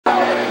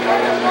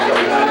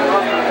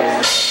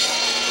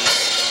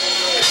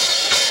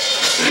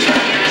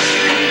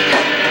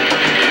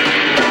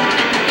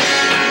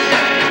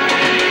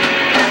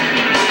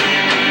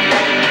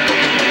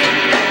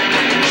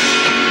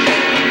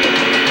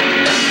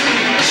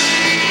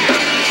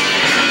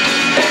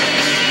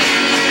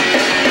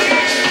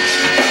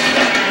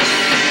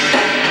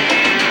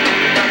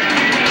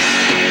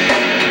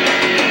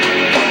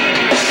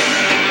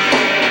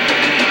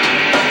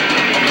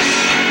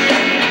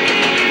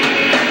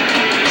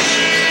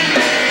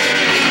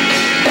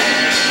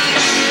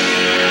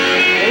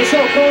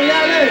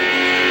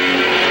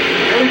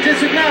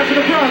District 9 from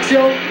the Bronx,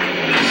 yo.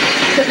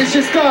 Get this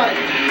shit started.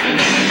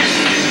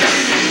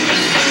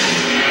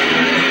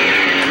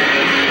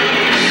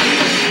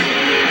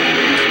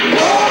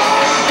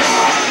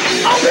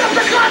 Open up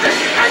the closet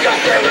and you'll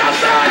see what I'm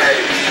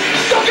saying.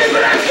 Don't give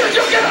an answer,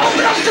 you can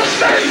open up to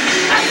me.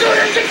 As soon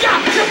as you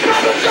got your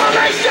problems all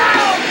laid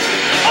down,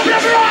 open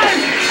up your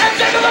eyes and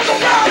take a look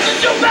around. That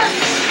you've been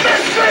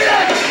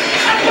mistreated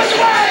and put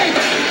away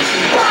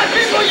by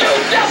people you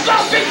never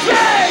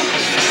betrayed.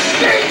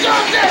 Be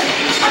daunted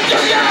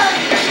until the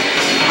end,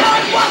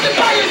 unwanted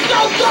by your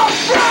so-called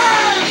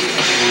friends.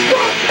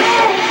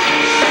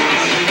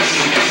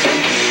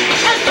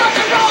 And start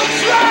your own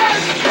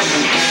trend.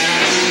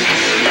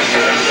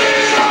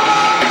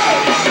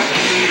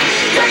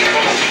 Take it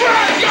from a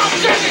friend, you're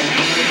taking.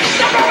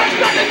 Never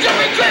expected to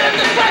be treated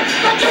this way.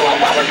 But you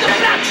were what was the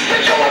plan,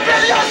 and you were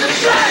really on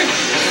display.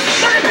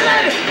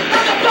 Manipulated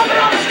like a puppet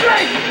on the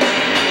street.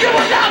 You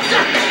were lost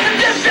and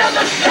didn't feel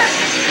the shit.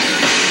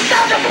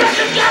 Now the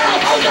pressure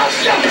channel holds on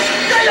you.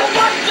 Say you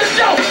what to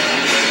do.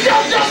 Your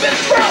job is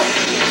true.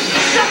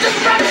 Just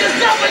express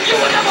yourself and you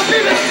will never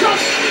be mistook.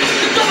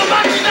 It's all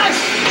about you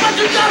nice, but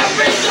you gotta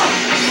reach up.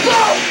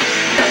 Move,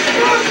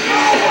 move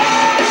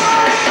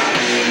forward,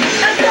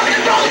 and build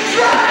your own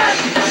trend.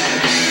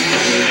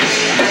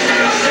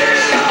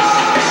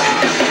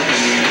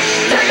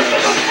 Take it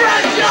from a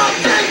friend, y'all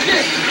take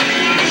it.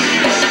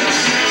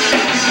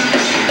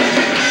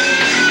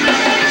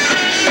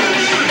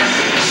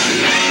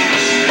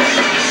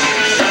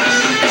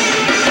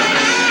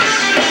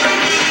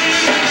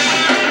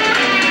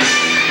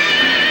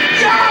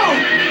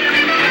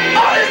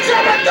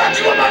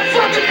 You were my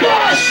fucking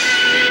boss.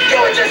 You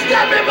were just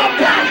stabbing in my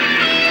back.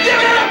 You're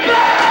gonna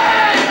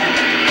pay.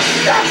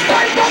 That's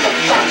right,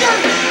 motherfucker.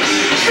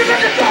 You're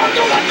gonna go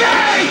to my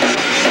day.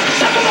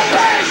 That's on my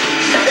face.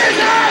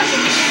 This ass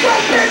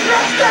won't be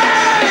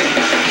nothing.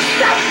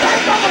 That's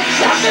right,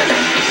 motherfucker.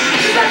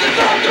 You're gonna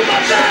go to my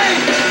day.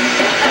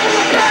 That's on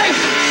my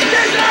face.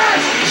 This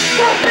ass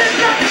won't be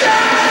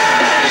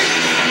nothing.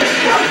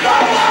 Come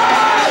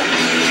forward.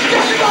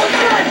 Don't you go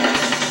straight.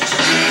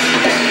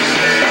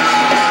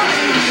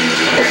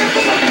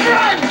 For my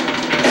friend,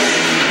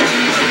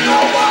 no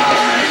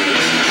one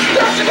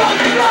touch your own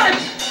blood.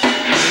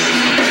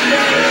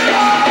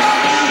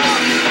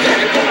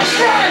 Take it for my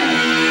friend.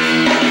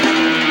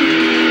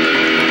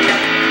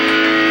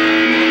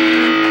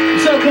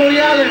 What's up, Coney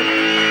Island?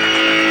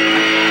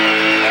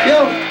 Yo,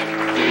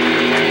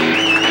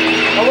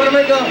 I want to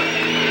make a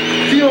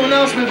few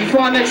announcements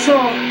before our next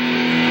song.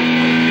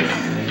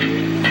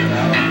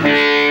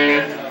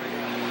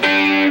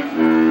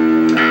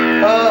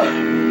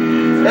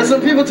 There's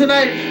some people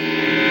tonight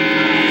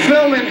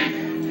filming.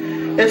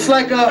 It's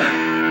like a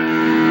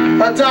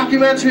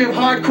documentary of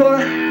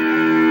hardcore,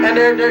 and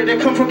they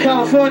come from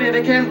California.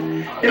 They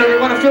came, they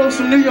want to film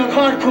some New York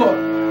hardcore.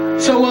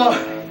 So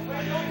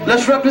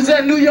let's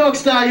represent New York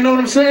style. You know what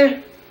I'm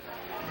saying?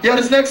 Yo,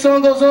 this next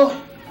song goes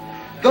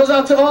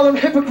out to all them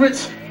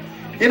hypocrites.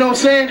 You know what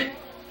I'm saying?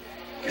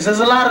 Cause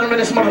there's a lot of them in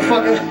this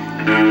motherfucker.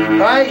 All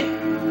right?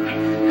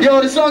 Yo,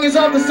 this song is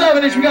off the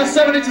 7-inch. We got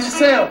 7 inches for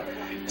sale.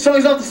 The song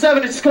is off the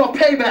 7 inch, it's called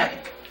Payback.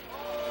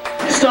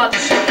 Let's start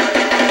this shit.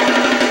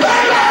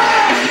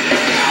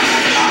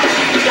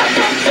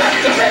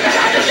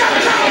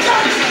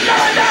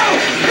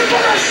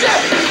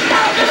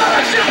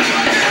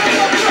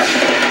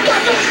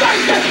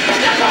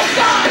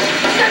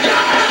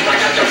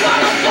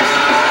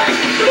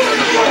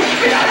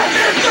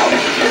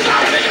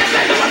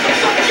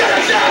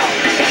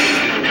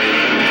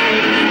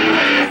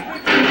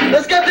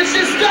 Let's get this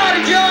shit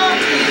started, y'all.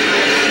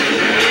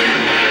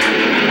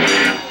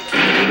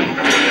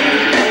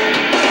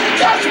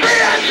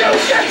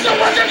 So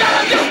what you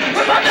gotta do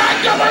with my knife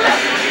double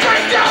left?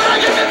 Straight down, I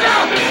use it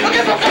now. I'll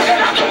give a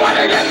fucking out to one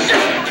against you.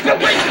 The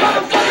weak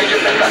motherfucker,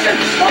 you've been looking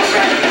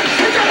already.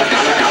 You gotta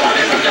come and now I'll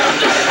even get a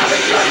turn and I'll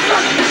be sure to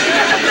suck.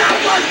 That's a bad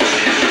one.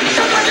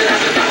 Sometimes you have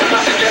to talk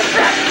about the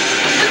different.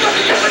 It's up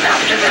to you but now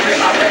give me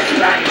my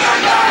respect.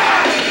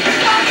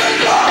 I'm the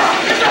door.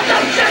 It's up to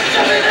shit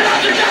to me that I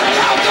just got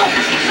allowed to.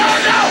 No,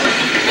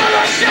 full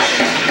of shit.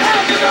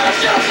 I'm just gonna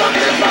shit a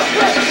fucking fuck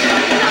with.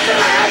 Nothing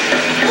I have,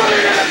 put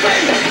it in a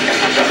beat.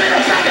 To be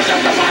the package of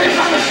the body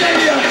from the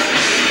stadium.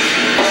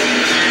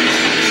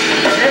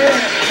 Yeah.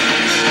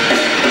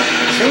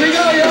 Here we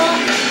go, y'all.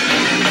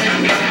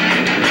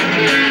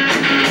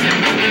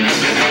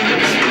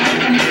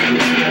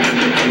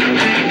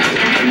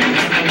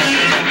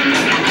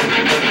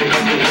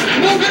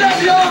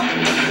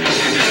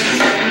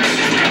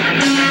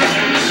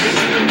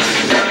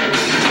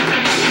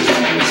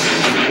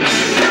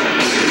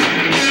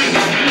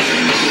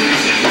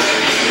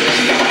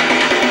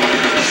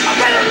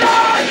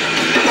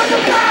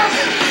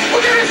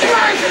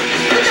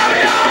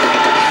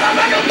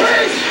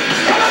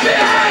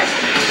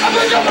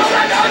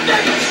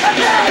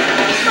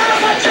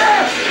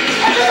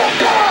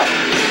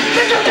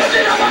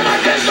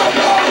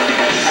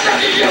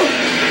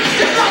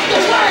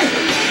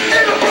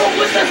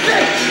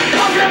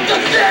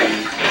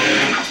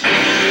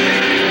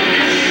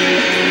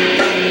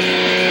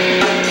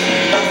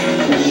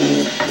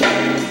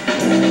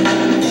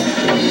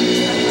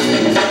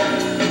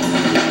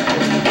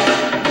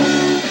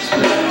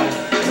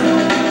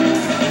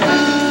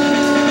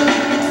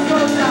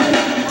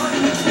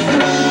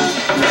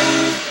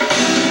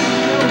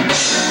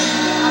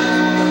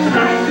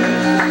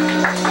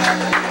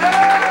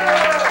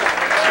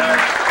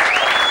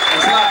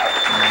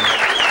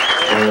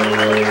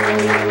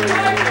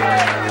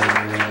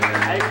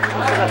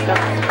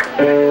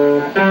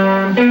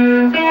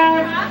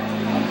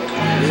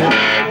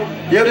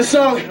 Yo, this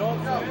song,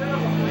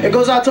 it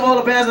goes out to all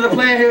the bands that are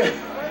playing here,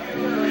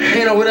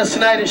 you know, with us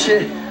tonight and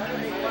shit.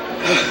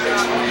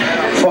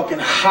 Fucking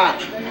hot.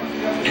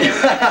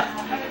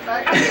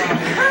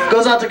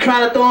 Goes out to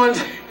Crown of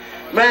Thorns,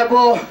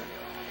 Madball,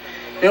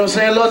 you know what I'm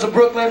saying, Lords of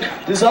Brooklyn,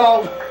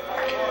 Dissolve,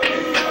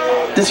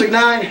 District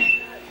 9.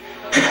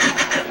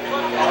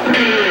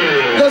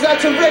 Goes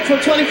out to Rick from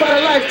 25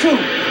 to Life too.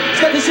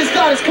 Let's get this shit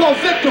started, it's called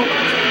Victim.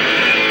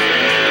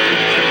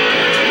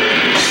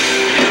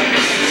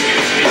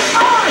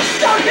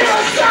 Don't hear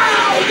a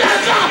sound,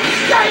 that's all,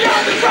 stay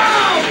on the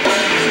ground.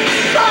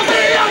 Don't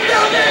see a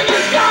building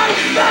inside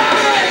of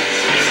me.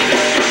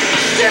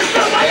 Tears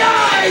from my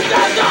eyes,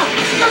 that's all,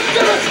 look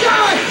to the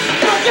sky.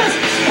 But this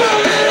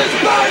bullet is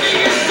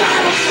burning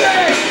inside of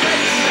me.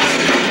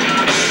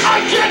 I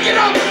can't get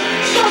up,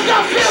 cause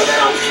I feel that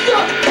I'm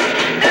stuck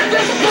in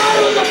this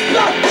bottle of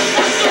blood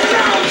that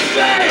surrounds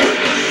me.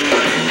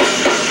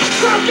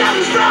 Crowd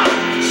gathers round,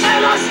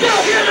 and I still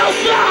hear no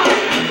sound.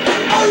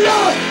 Oh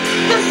Lord,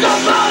 there's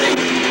somebody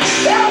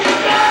help me!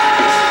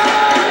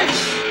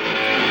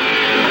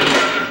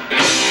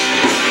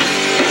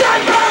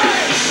 Save me!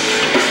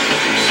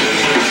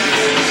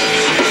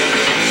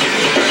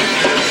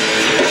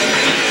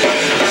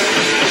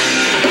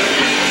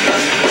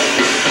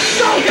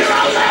 So here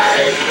I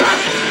lay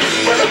back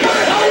with a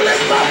bullet hole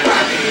in my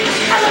back,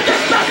 and I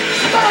get back,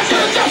 but I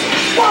should've just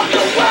walked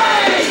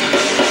away.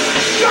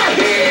 Try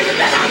here and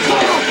then I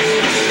call.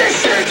 This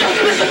shit just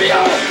pissing me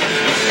off.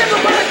 If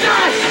I'm gonna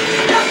die,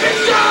 let me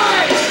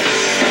die.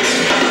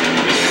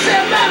 Say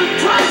a man who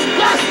tries his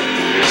best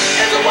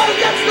is the one who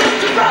gets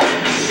left to rest.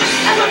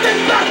 And I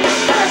think back,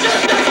 but I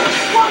should've just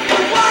walked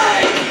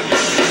away.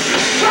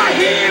 Try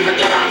here and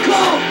then I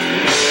call.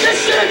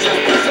 This shit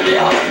just pissing me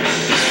off.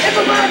 If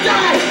I'm gonna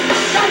die,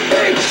 let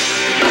me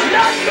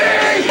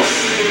die.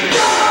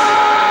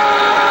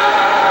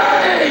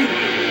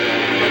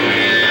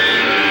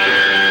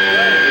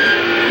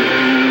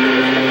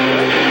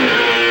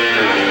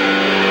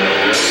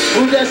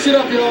 Move that shit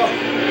up, y'all.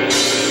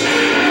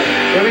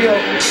 Here we go.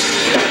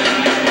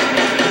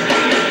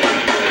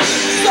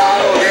 So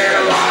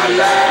here I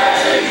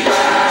lay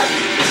back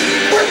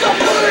with a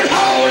bullet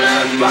hole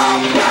in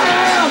my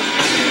back.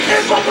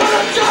 If I'm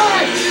gonna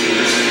die,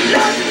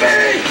 let me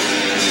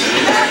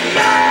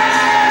die.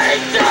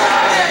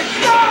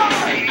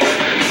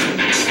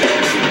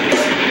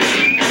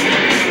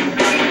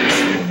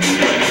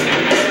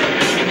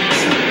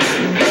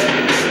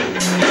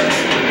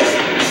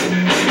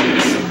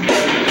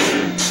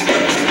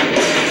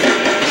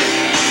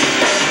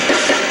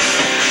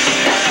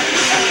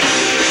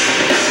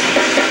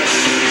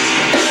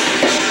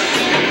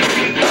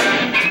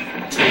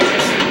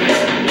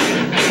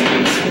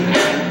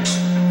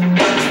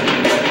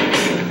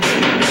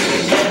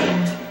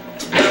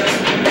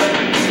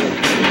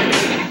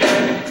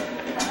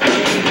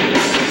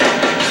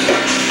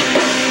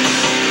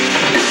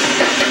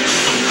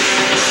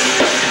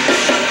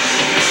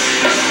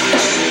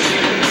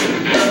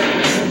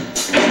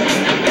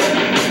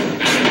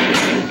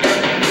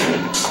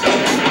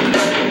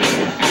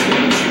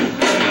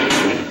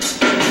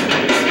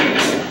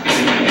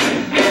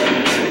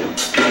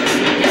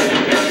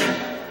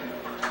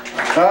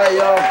 All right,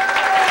 y'all.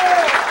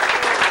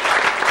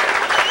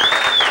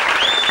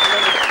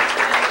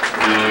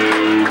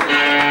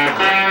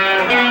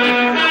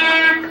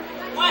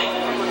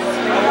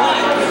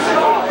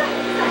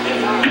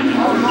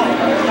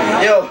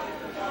 Yo.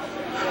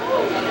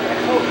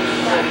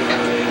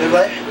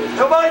 Everybody?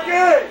 Nobody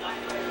get it!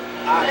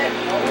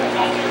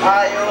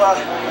 Alright, yo,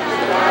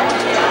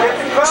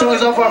 song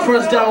is off our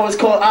first demo, it's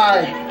called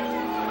I.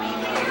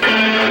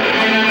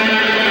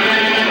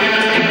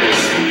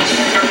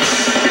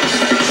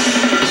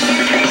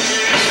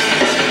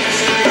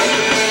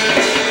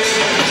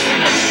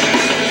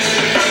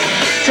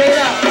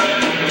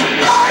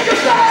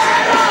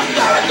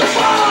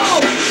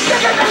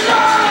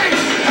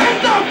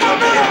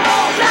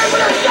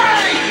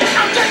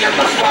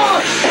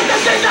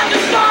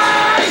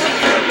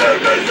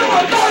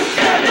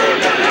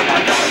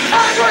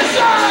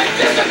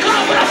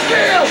 I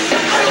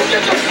don't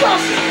give a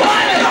fuck.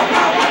 Why?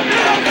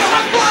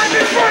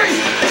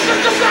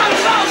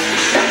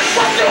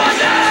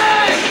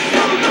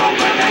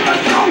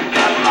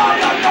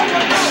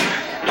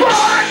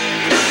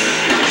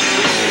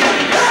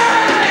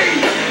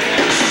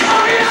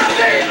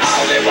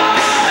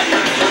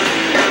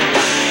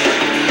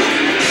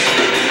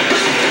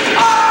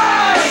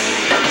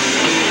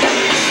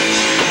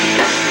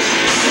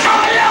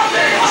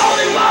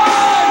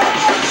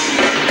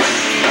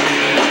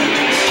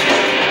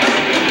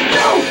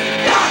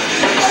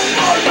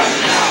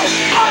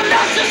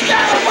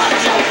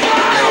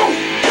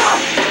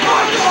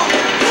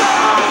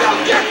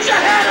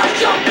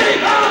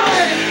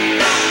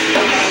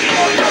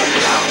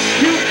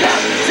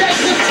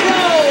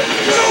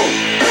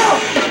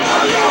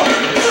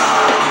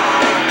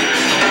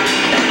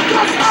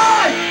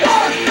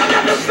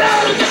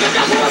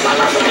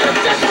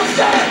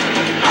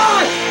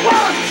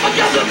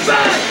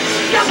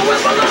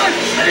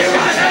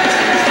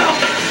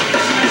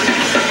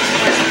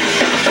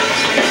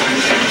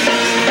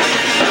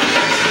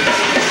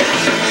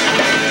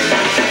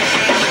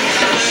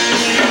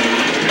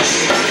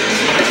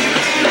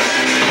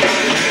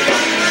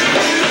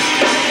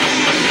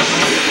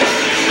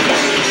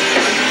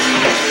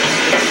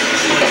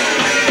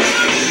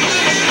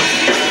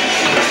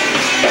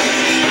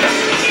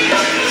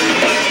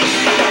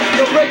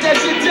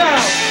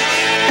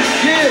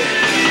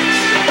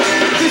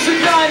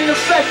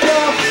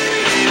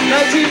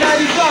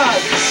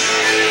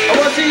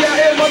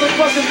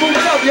 motherfuckers move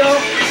it up, y'all.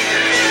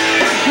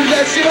 Move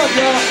that shit up,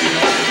 y'all.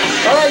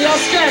 Alright, y'all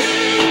skank.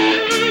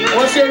 I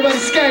wanna see everybody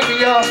skanking,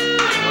 y'all.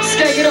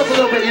 Skank it up a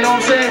little bit, you know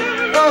what I'm saying?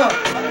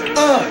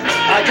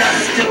 I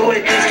just do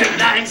it District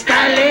 9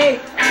 style.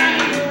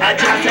 I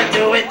just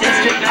do it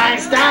District 9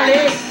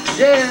 style.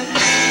 Yeah.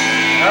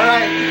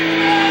 Alright.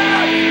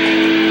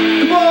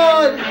 Come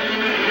on.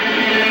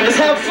 Let's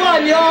have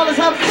fun, y'all. Let's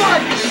have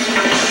fun.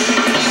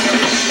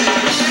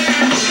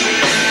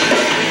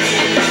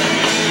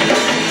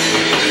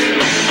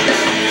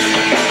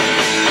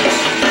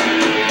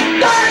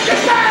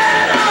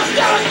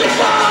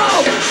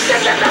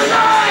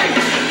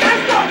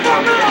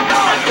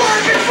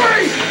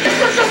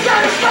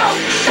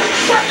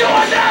 What do I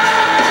need?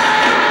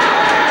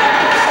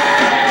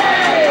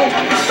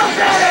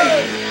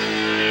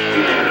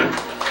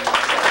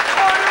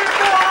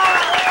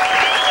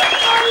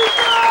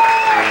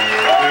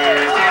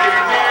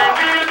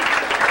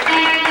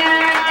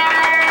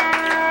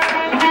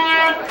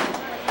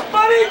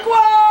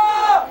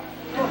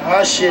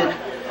 Oh shit.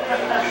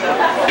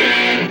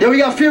 Yo, we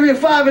got Fury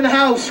 5 in the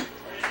house.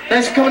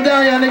 Thanks for coming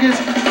down, y'all niggas.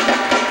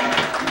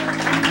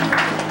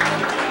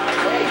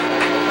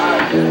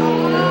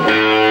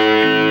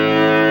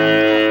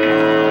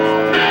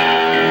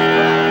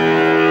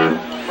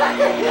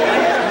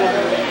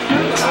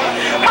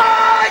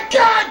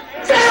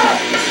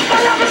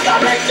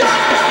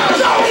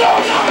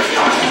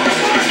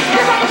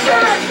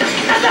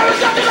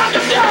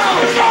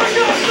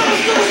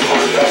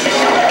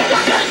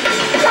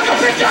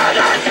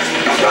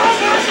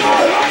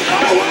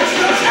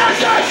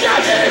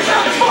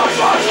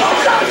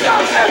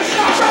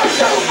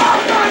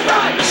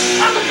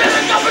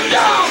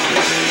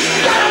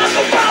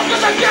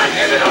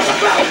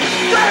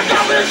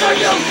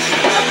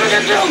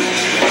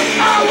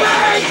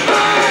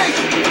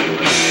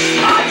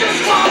 I just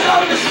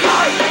follow the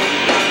light.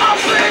 I'm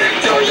bleeding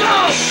to you.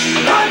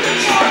 I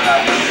just follow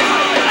the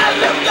light. I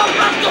lift up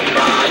after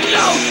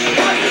you.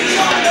 I just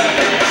follow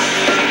the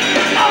light.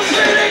 I'm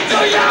bleeding to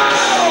you.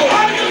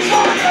 I just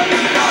follow the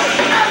light.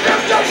 I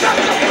lift up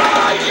after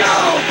you.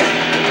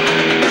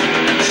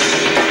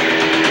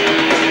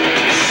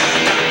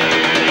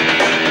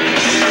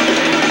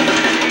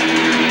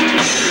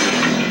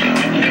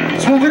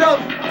 Let's move it up.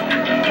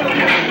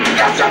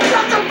 That's a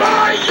fucking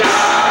by you.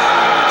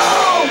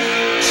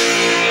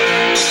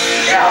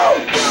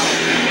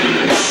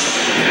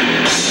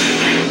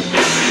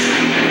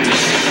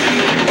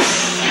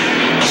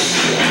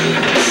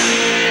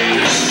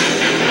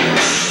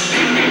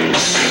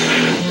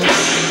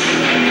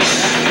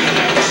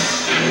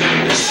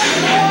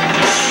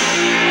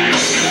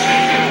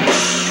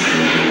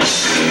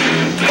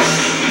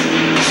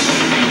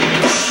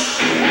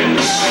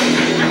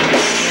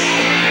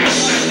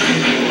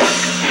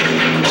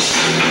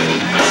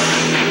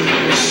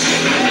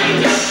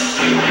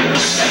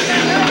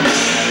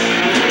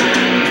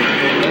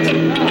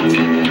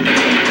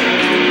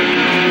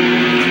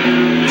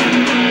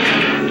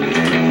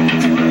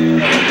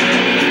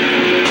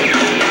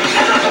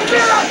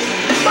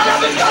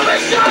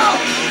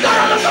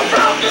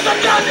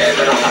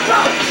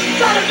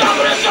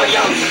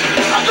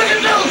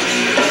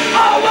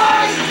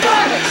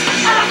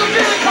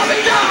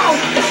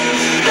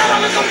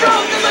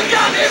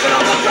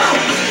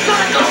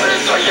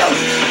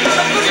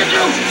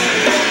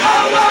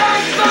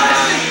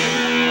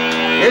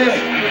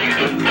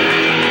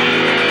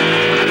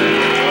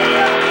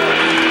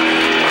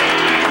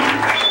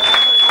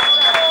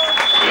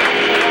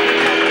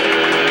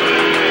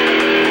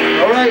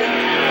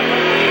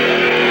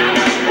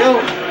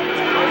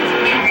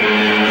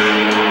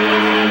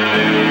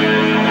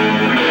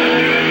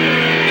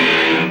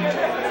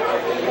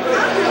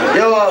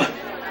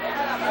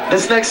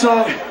 This next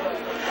song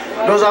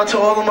goes out to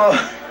all of my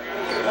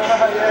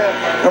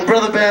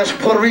brother bands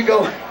from Puerto Rico.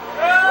 You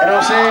know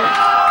what I'm saying?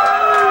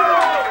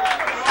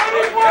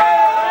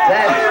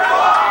 Damn.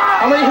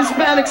 How many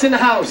Hispanics in the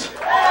house?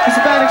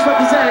 Hispanics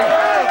representing.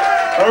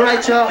 All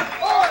right, y'all.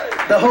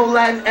 The whole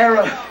Latin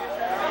era.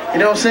 You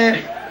know what I'm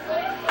saying?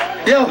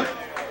 Yo,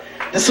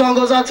 this song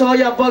goes out to all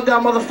y'all bugged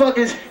out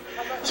motherfuckers.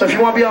 So if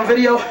you want to be on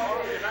video,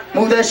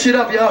 move that shit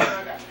up, y'all.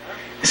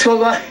 This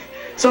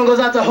song goes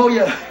out to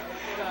Hoya.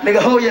 Nigga,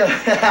 Hoya.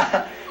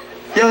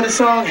 Yo, this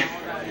song,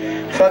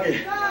 fuck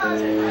it.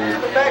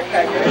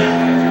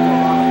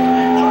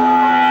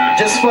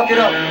 Just fuck it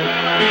up.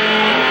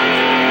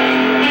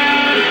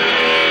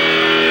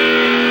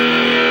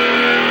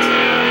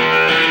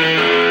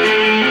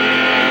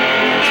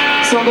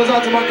 This song goes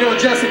out to my girl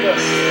Jessica.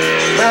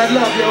 Mad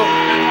love, yo.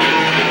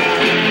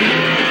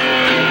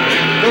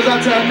 Goes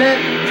out to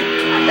Annette,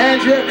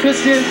 Andrea,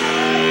 Christian,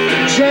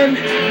 Jen.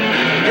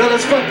 Yo,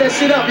 let's fuck that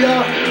shit up,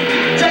 y'all.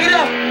 Check it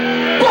out.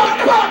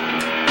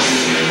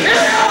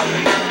 Here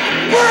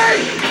we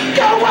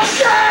go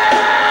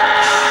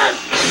again.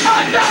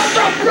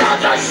 Another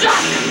brother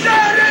shot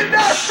dead in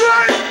the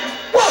street.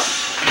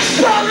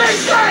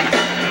 Police think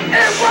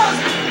it was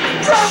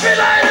drug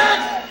related.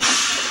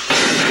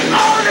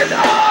 All in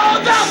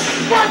all, that's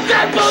what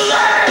they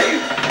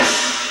believe.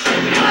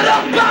 What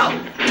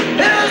about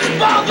his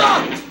mother.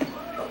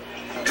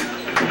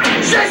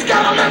 She's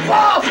gonna live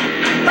off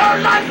her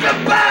life in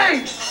pain,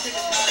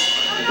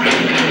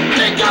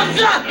 because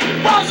that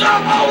was her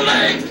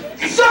only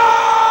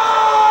son.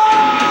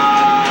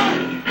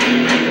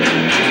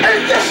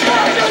 Is this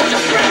world you to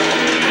bring?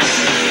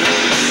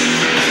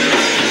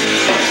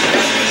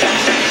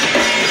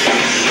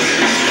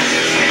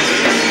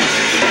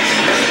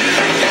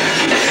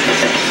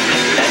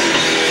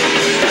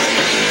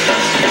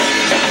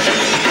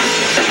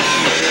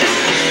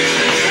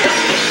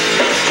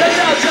 Check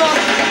it out, y'all.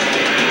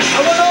 I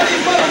want all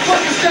these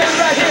motherfuckers standing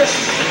right here.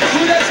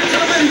 Do that shit to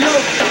the video.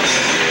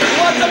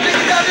 Want some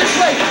niggas down this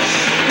way?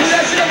 Do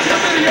that shit up to the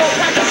video.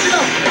 Pack that shit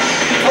up.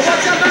 I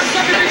want y'all not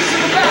sucking niggas in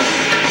the back.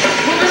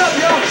 Move it up,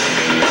 y'all.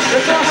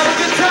 Let's all have a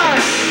good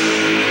time.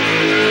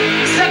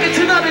 Second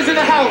to none is in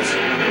the house.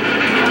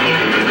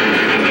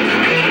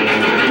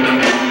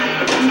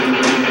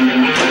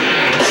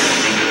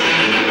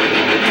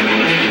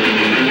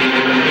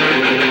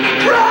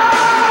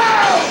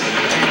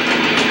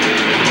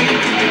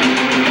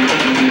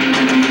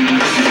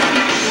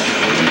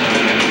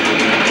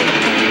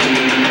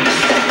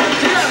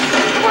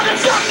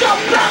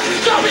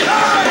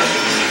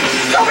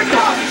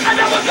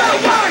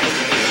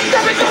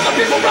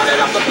 People running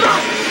up the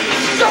block,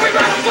 so we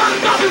ran up on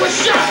Bobby was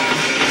shot.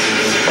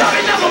 Bobby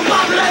never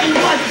bothered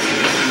anyone.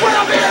 When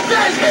I'm in the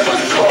days, it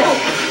was cool.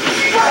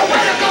 What a way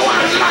to go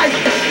out of life.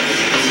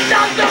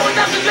 Not knowing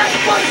nothing that's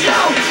but you,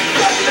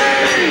 but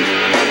me.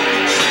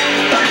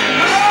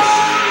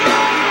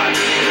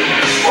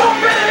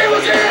 One minute he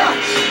was here,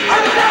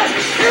 and the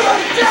next he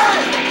was dead.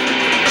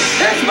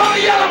 His mother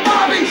yelled at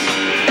Bobby,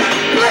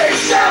 please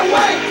stay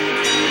away.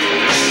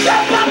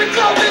 That Bobby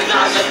closed his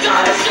eyes and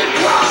died as she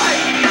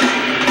cried.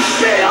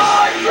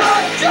 Behind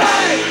red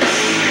tape!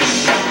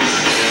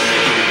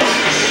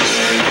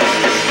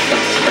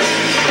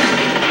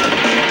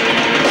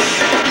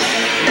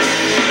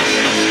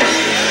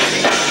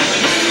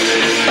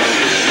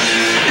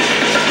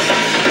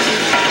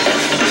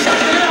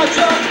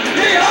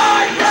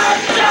 Behind red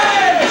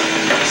tape!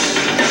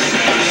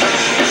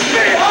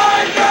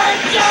 Behind red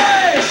tape!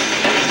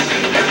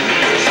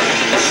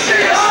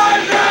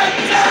 Behind red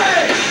tape!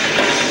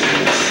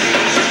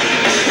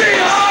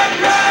 Behind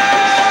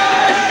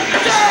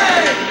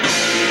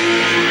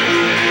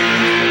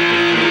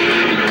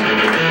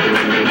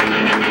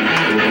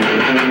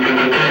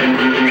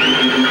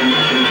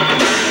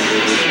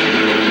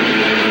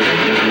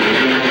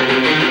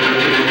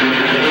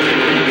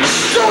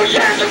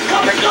years have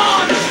come and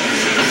gone,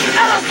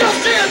 and I still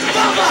see his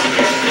mother.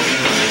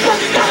 But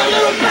he's got a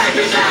little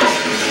baby now,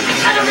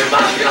 and it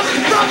reminds me of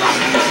his brother.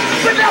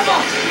 But never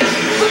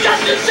forget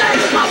to say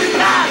that Bobby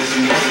passed.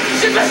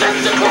 She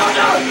visits the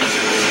corner.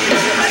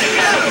 And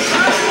again,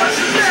 what's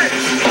his name?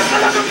 I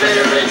love the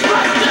video reach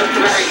right to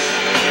me,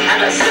 and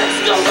the shit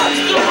still runs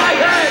through my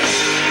head.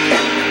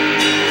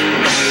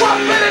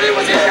 One minute he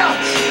was here,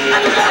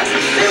 and the next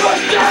he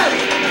was dead.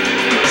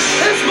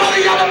 His mother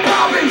yelled at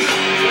Bobby,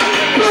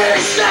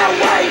 please stay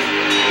away.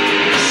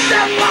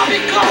 Then Bobby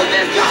closed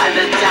his eyes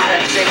and died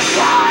and she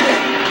cried.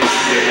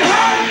 She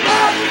heard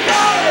my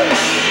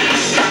voice.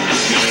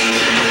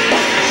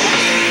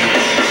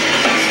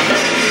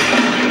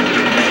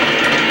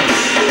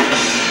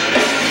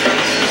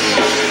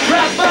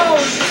 Rap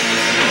bones.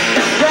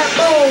 Rap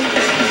bones.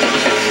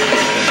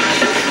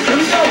 Here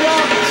we go,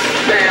 y'all.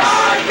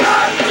 Behind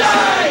red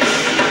tape.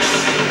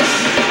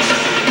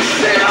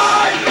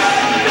 Behind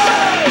red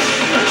tape.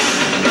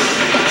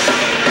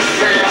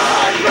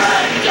 Behind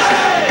red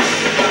tape!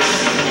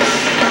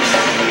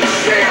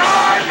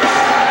 Behind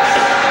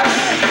red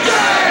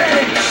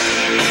tape!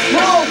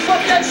 Whoa,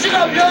 fuck that shit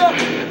up, yo!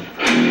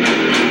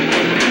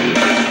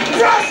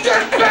 Rest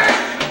in peace!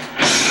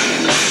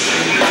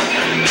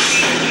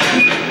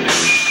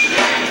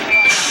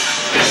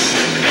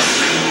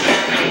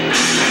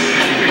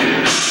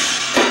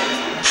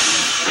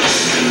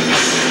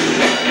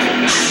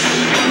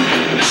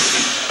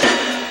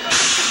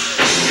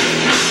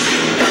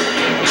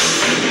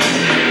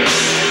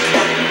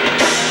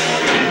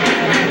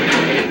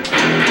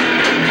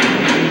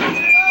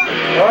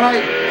 All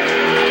right.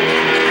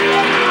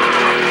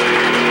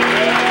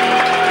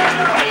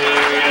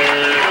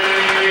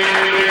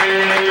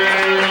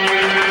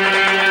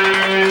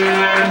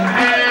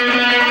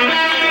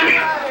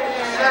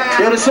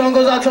 Yo, this song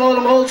goes out to all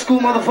them old school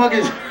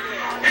motherfuckers.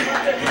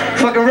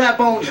 Fucking rap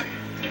bones.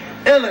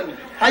 Illin,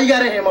 how you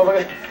got in here,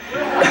 motherfucker?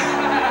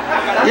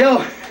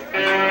 Yo,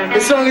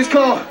 this song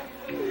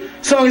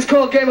is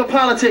called Game of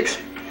Politics.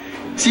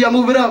 See, I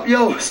move it up.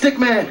 Yo,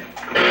 Stickman,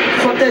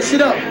 fuck that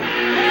shit up.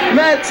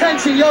 Mad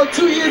tension, yo,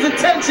 2 years of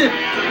tension.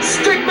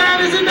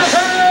 Stickman is in the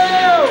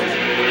house.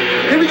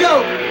 Here we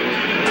go.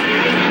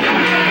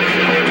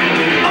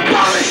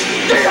 Abolish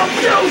the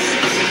abuse.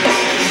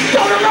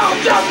 Don't allow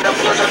them to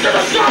push us to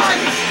the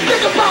side.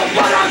 Think about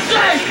what I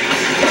say.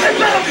 They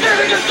better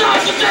feeling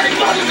inside the dead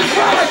bodies and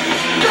crying.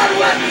 Done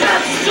with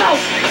that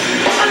self.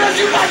 Unless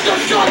you like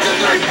those shots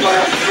and they put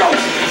us through.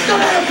 Don't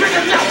let them bring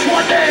us down to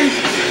our knees.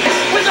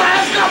 With the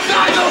hands up,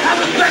 I know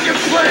heaven begging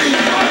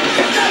please.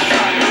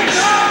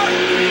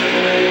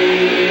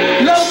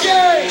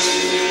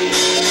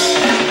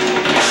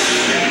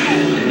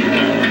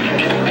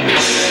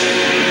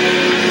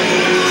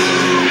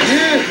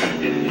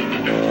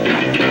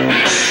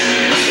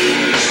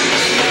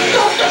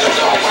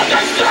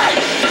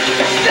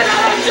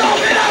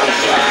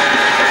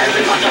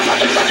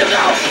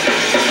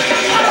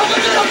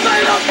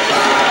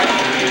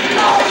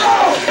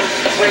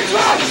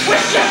 We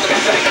just the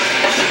thing.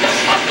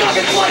 I'm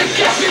fucking what it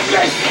can't be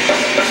me.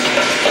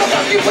 So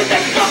fuck you with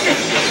that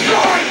fucking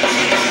story.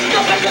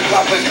 Don't make us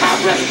run with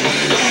Congress.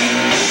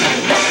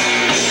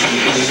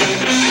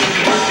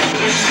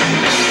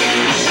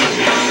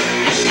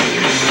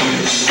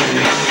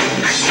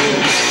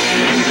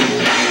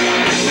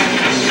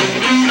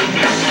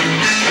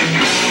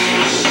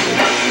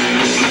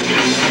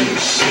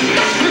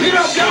 Look it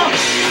up, y'all.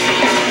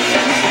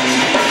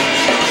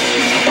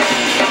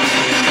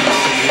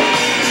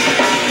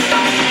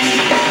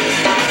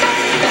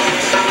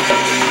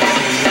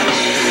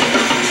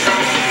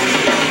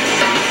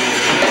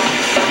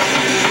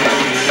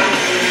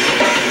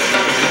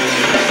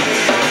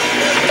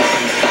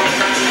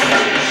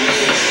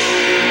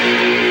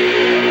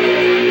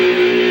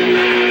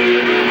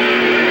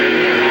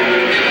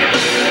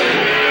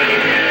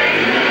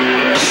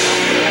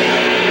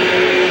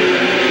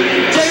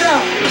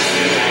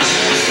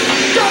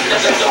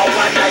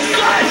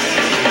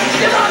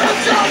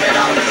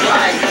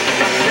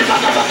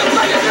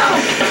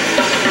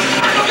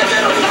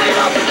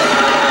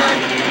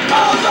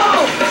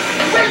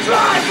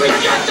 We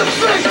got the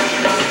fish.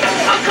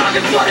 I'm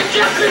talking what it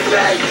can't be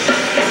me.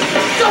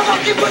 Don't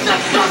fucking with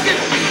that fucking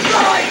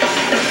lie.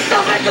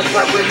 Don't make us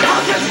work with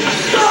Congress.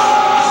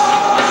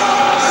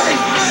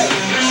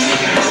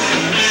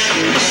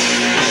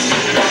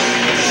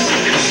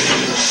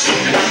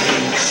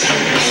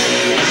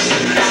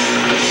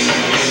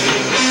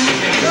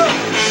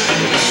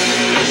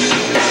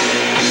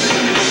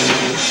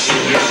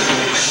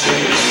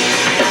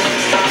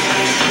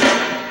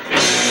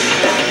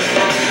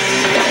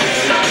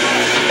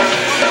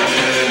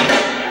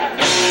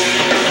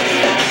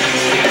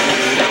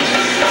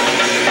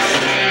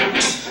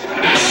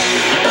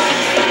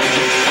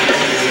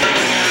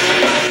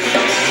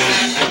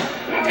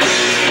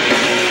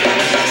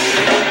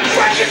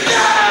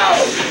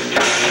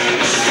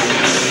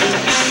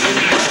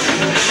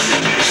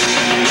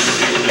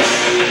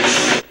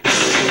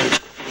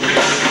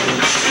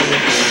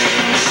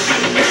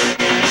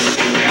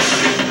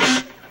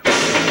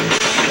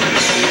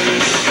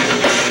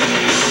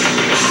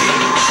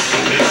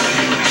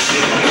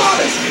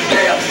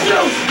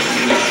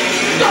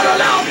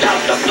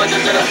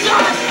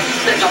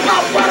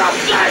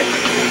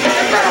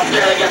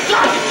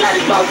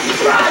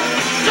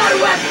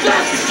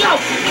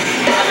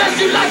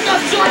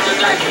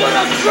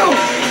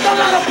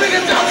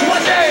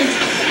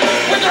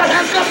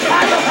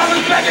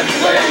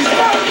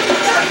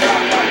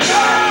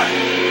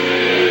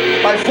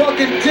 My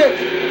fucking dick.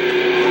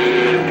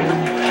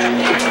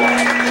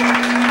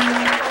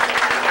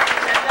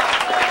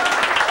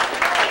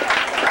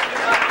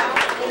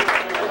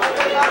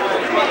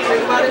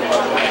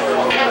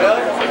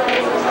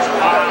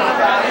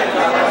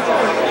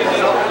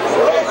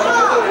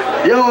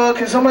 Yo,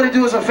 can somebody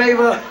do us a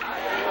favor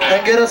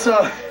and get us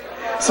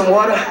some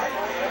water?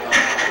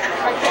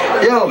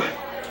 Yo.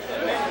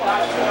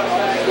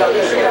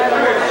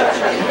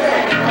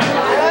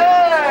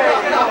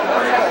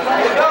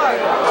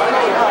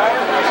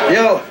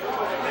 Yo,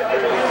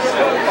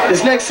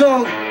 this next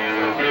song,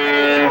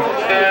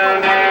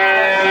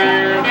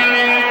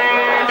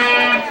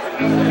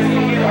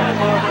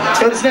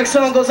 this next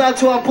song goes out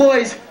to our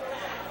boys,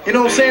 you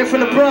know what I'm saying, from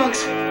the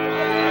Bronx, you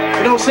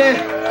know what I'm saying?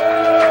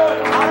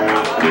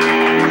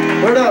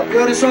 Word up,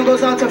 yo, this song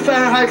goes out to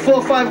Fahrenheit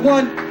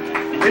 451,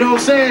 you know what I'm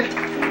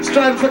saying?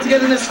 Striving to put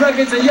together this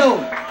records, and yo,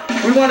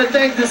 we want to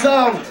thank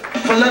Dissolve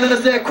for lending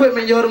us their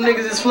equipment, yo, them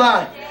niggas is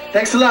fly.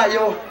 Thanks a lot,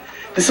 yo.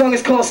 The song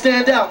is called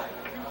Stand Out.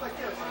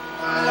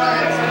 I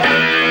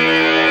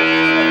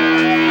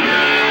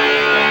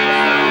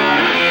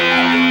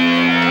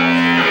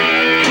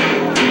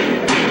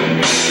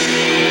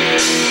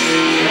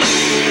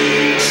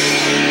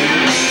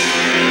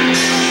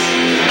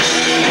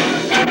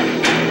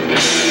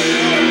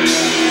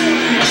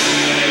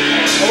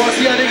want to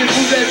see y'all niggas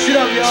move that shit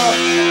up, y'all.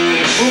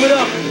 Move it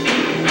up.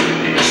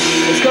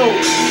 Let's go.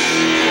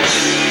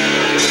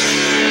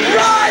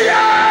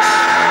 Riot!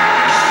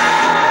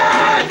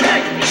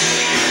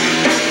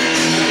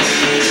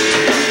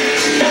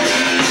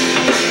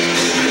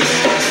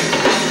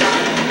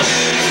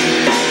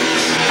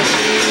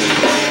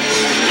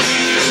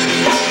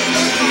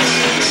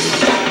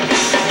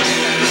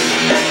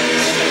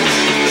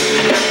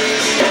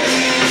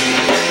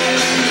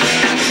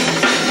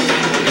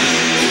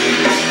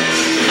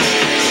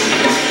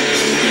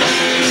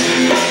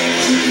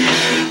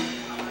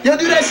 Yo,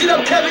 do that shit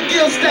up Kevin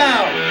Gill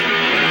style.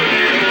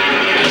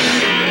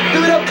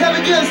 Do it up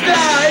Kevin Gill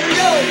style. Here we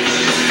go.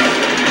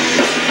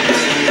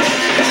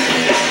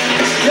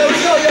 Here we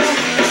go, yo.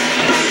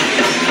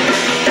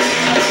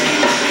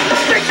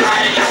 Big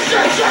riding your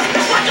church.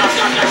 Watch out,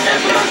 stop the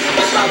difference.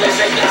 It's probably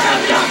big to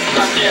have you.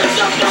 Look to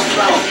yourself, don't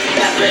throw.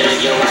 That's beating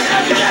you and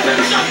every cabin.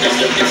 Something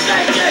you can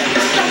take it.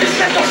 Something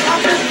special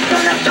office. The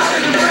left out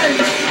in the brain.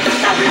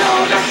 Now we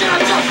know that you're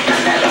not just.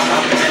 And then I'm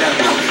up in a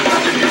jump.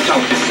 Nothing you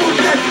don't.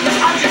 Move it.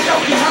 I just know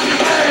you have to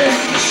pay.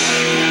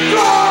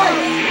 Try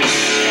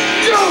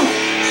to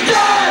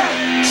stand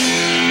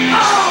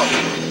out.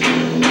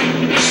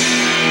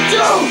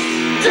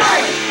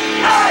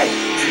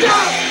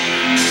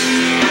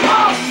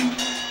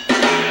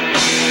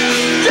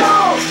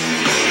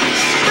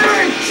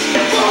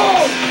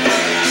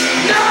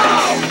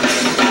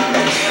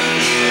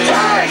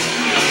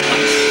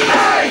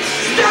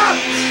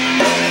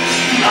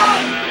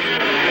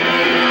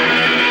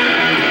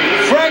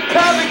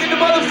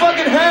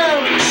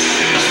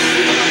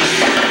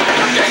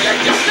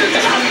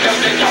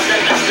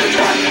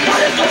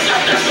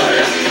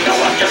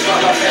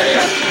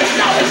 idiot.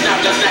 Now it's not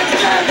the next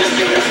stand. Just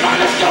give it time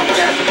to stop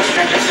this.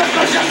 Make it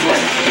simple, just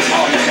wait.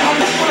 All the hell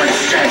is full of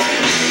shit.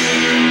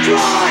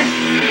 Try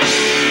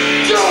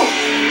to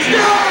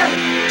stand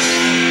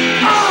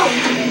up.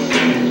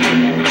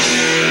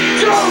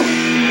 To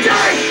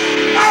take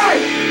a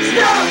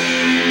step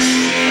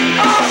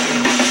up.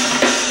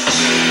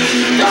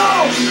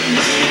 Don't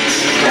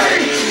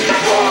be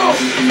fooled.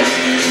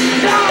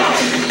 Now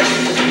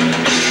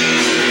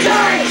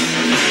take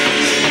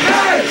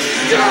a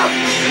step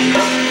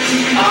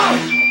up.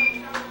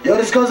 Yo,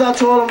 this goes out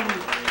to all them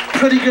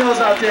pretty girls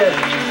out there.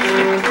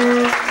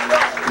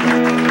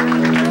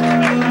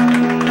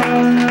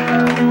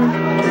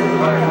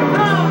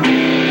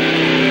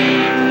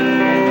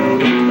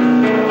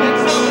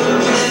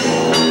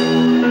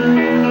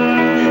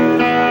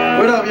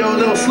 What up, yo? A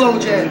little slow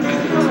jam.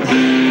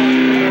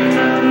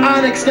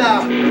 N.Y.H.C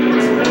style.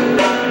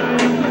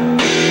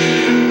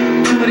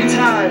 Too many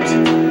times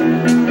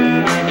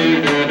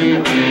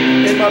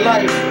in my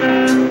life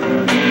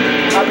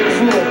I've been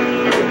fooled.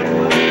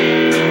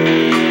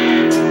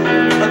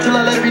 Until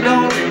I let it be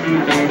known,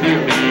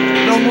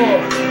 no more,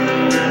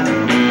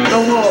 no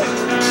more.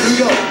 Here we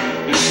go.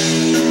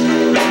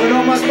 With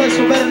all my quest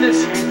for betterness,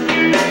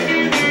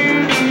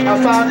 I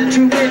found the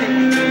true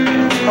meaning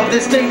of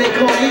this thing they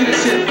call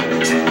leadership.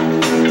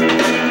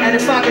 And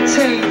if I could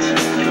change,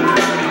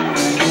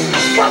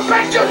 what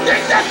makes you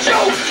think that you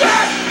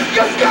can?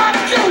 You've got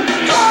to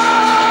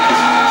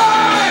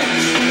die!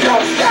 You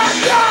stand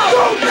down!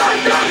 You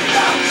stand down!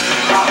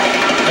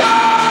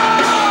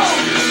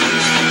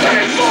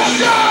 People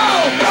down!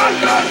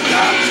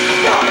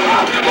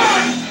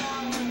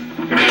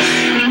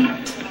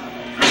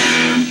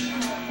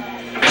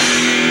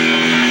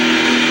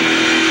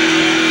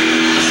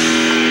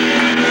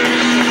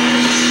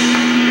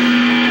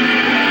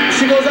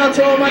 she goes out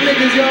to all my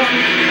niggas, y'all.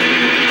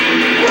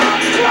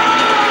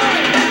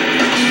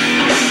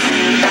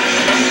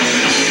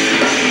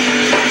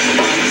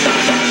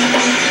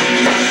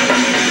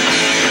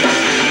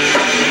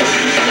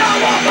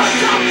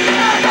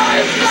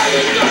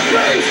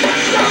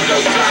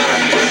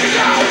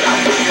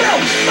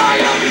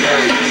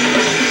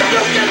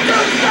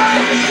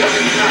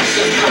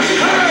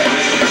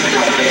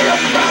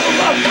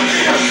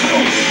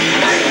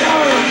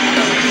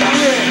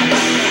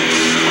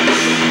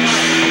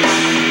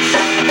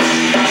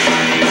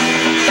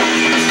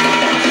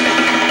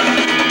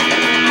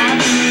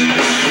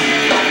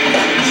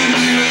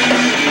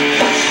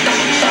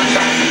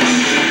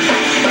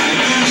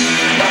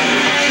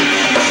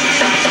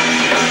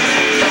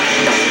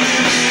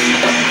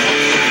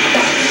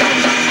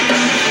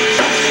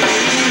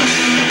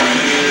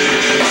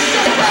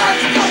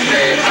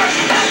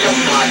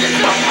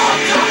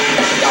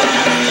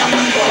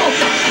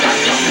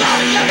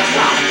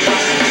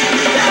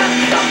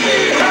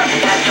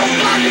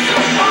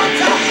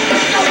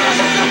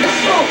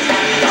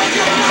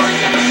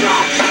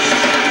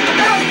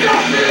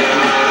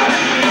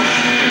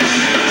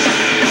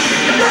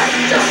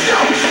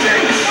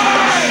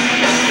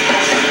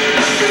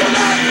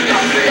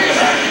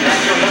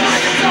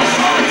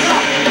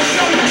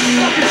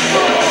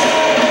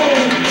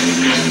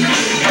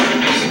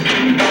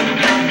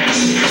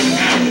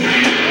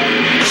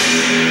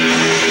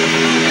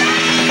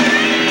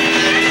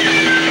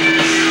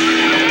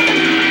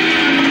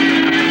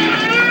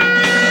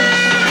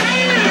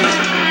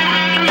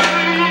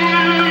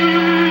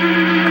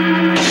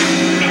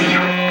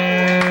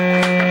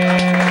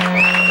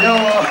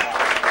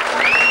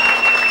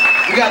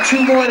 We got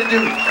 2 more to do.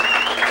 You know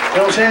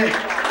what I'm saying?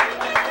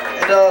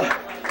 And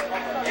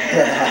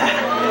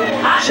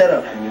shut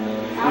up.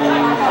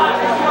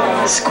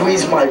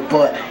 Squeeze my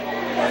butt.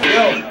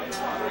 Yo.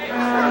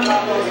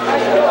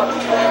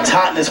 It's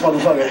hot in this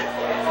motherfucker.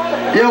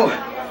 Yo,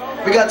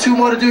 we got 2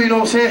 more to do, you know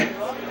what I'm saying?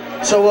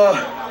 So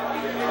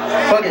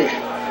fuck it.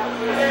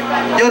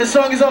 Yo, the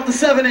song is off the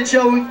 7-inch,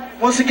 yo.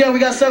 Once again, we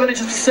got 7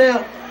 inches for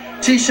sale.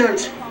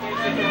 T-shirts.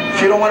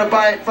 If you don't want to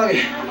buy it, fuck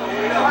it.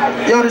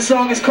 Yo, this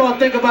song is called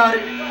Think About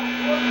It.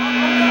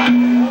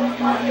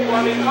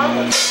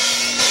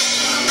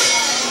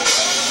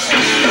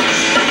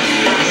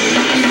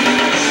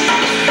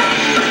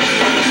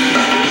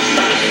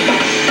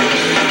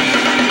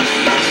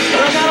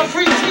 I got a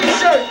free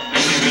T-shirt.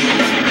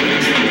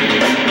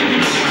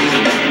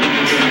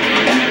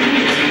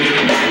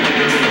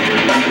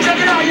 Check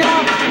it out,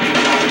 y'all.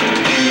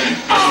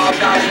 All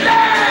the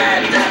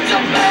land that's a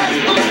man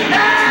who's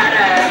had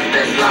in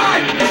this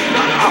life.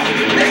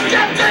 He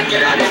can't take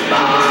it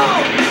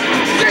anymore.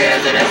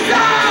 Tears in his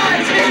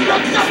eyes, he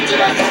looks up to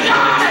the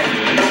sky.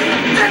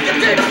 Take a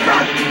deep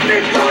breath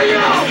before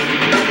you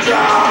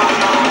draw.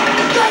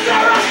 Cause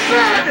you're a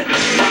friend,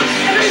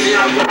 and he's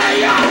your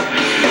way out.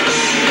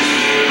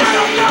 I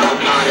don't know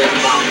about it,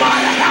 but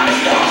what I gotta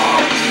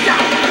know.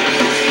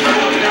 I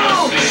don't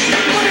know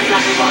what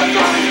exactly was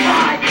on his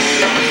mind.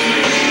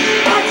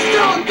 I'm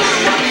still gonna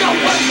want the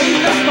one he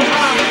left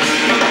behind.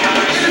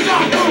 In his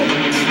own room,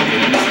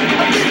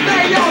 a kid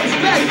made on his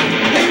face.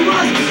 He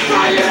was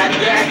fired at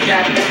the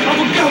end of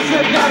a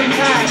girlfriend that he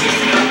had.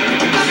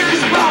 Look at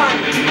his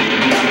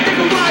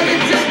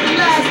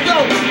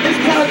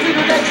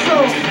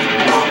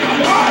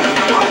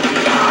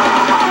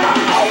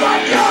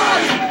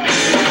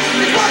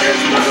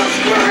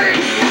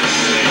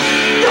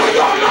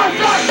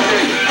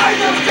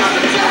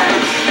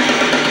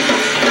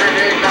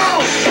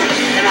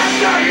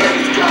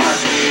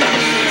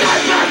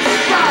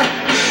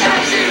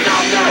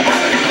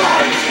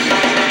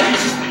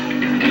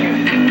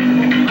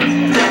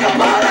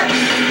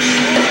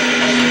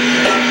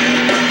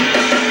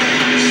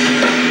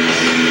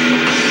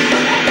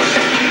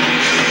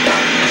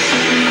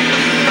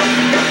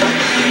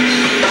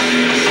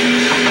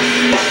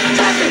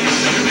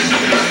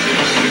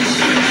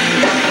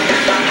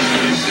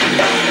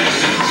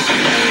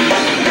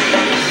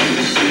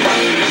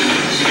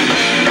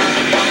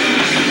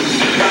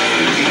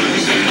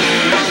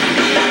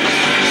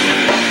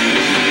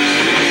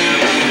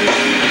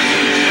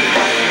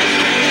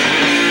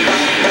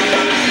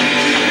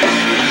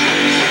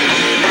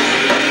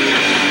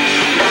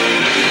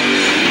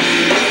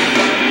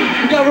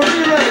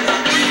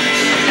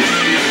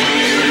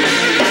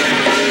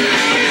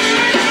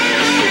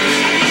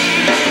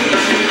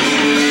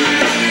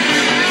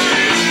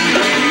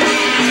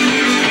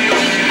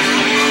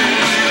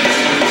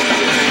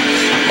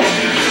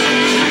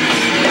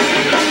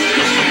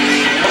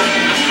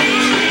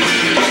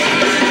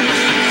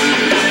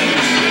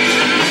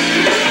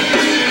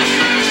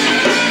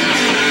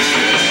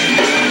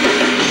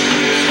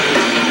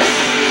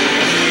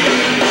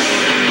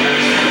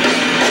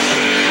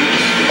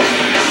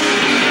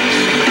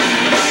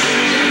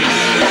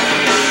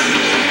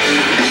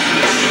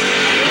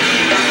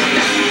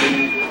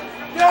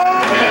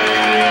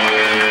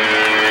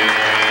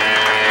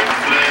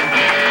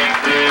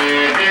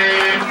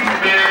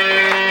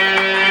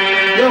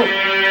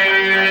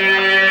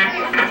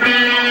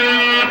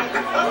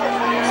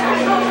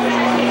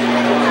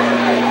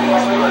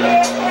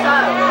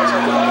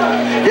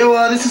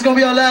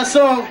last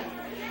song.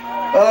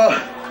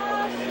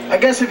 I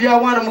guess if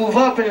y'all want to move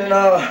up and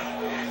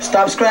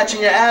stop scratching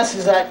your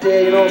asses out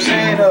there, you know what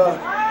I'm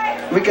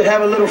saying? We could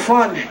have a little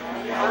fun.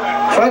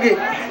 Fuck it,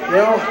 you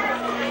know?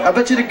 I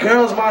bet you the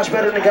girls march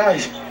better than the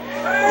guys.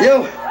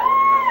 Yo,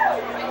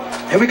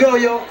 here we go,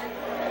 yo.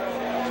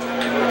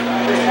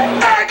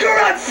 Anger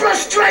and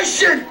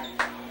frustration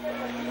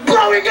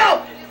blowing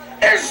up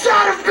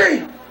inside of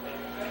me.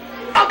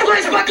 I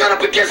place my gun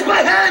up against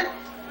my head,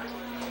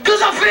 cause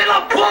I feel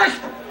I'm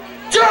pushed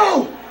to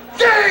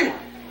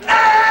the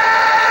edge.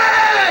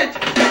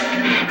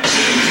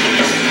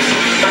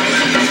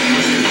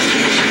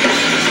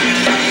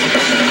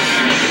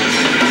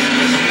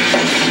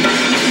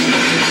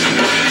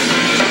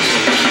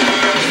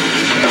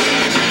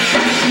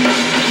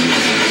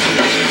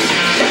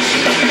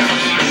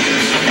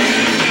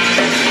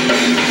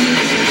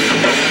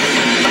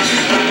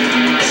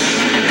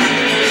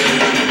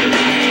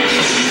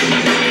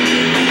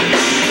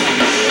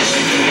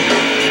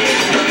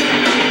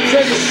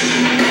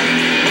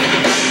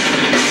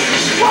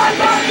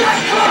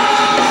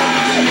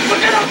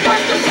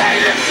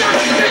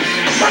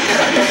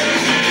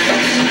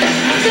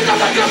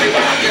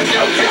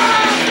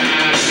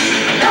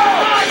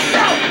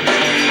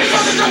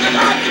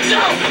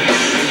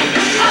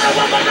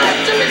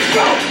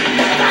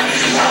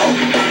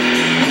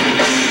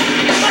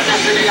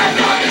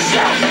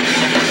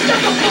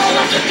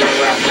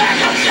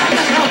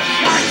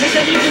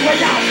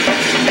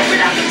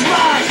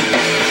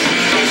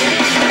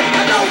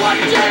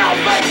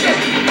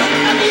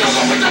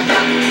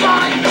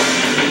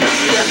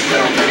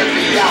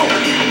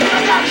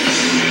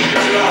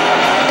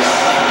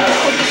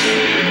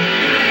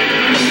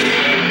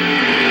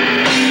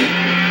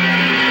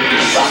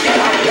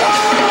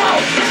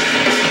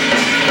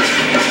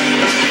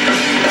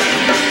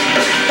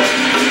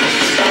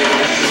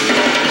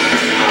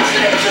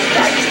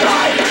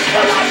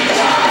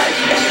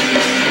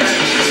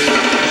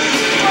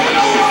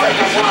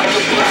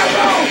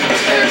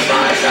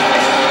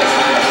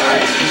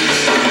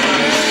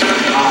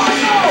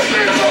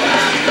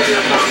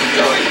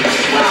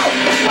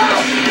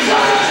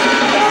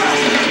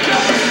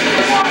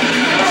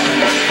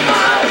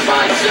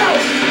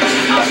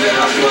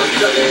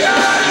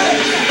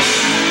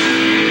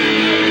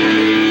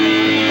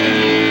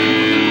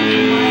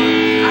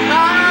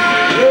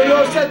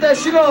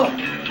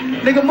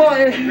 Nigga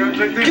Martin,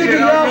 kick it,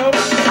 y'all.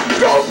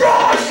 So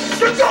wrong!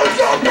 So wrong!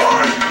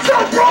 So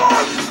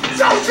wrong!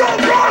 So wrong! So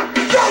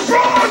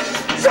wrong!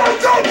 So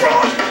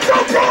wrong! So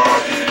wrong!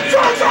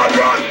 So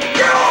wrong!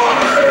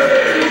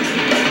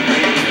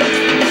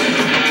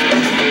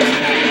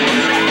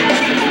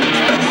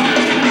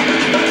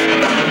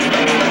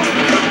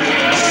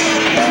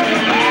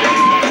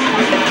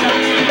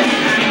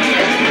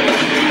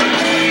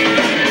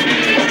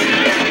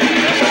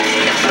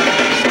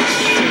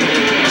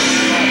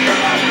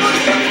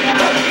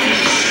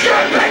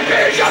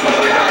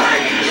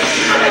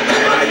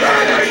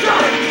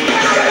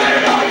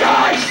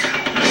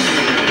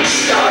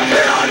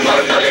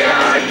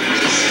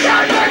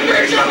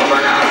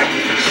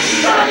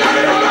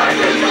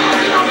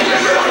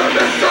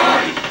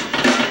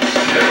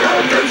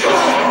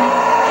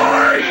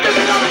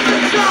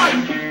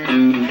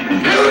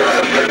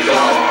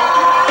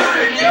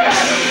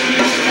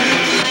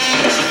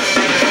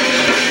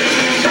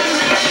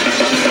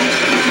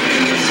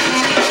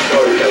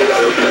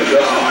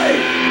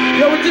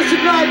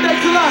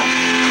 Thanks a lot.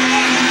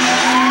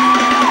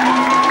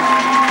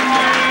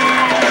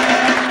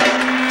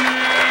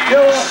 Yo,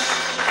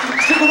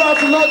 stick around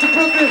for Lords of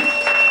Brooklyn,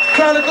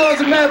 Crown of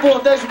Thorns and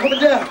Madball. Thanks for coming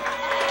down.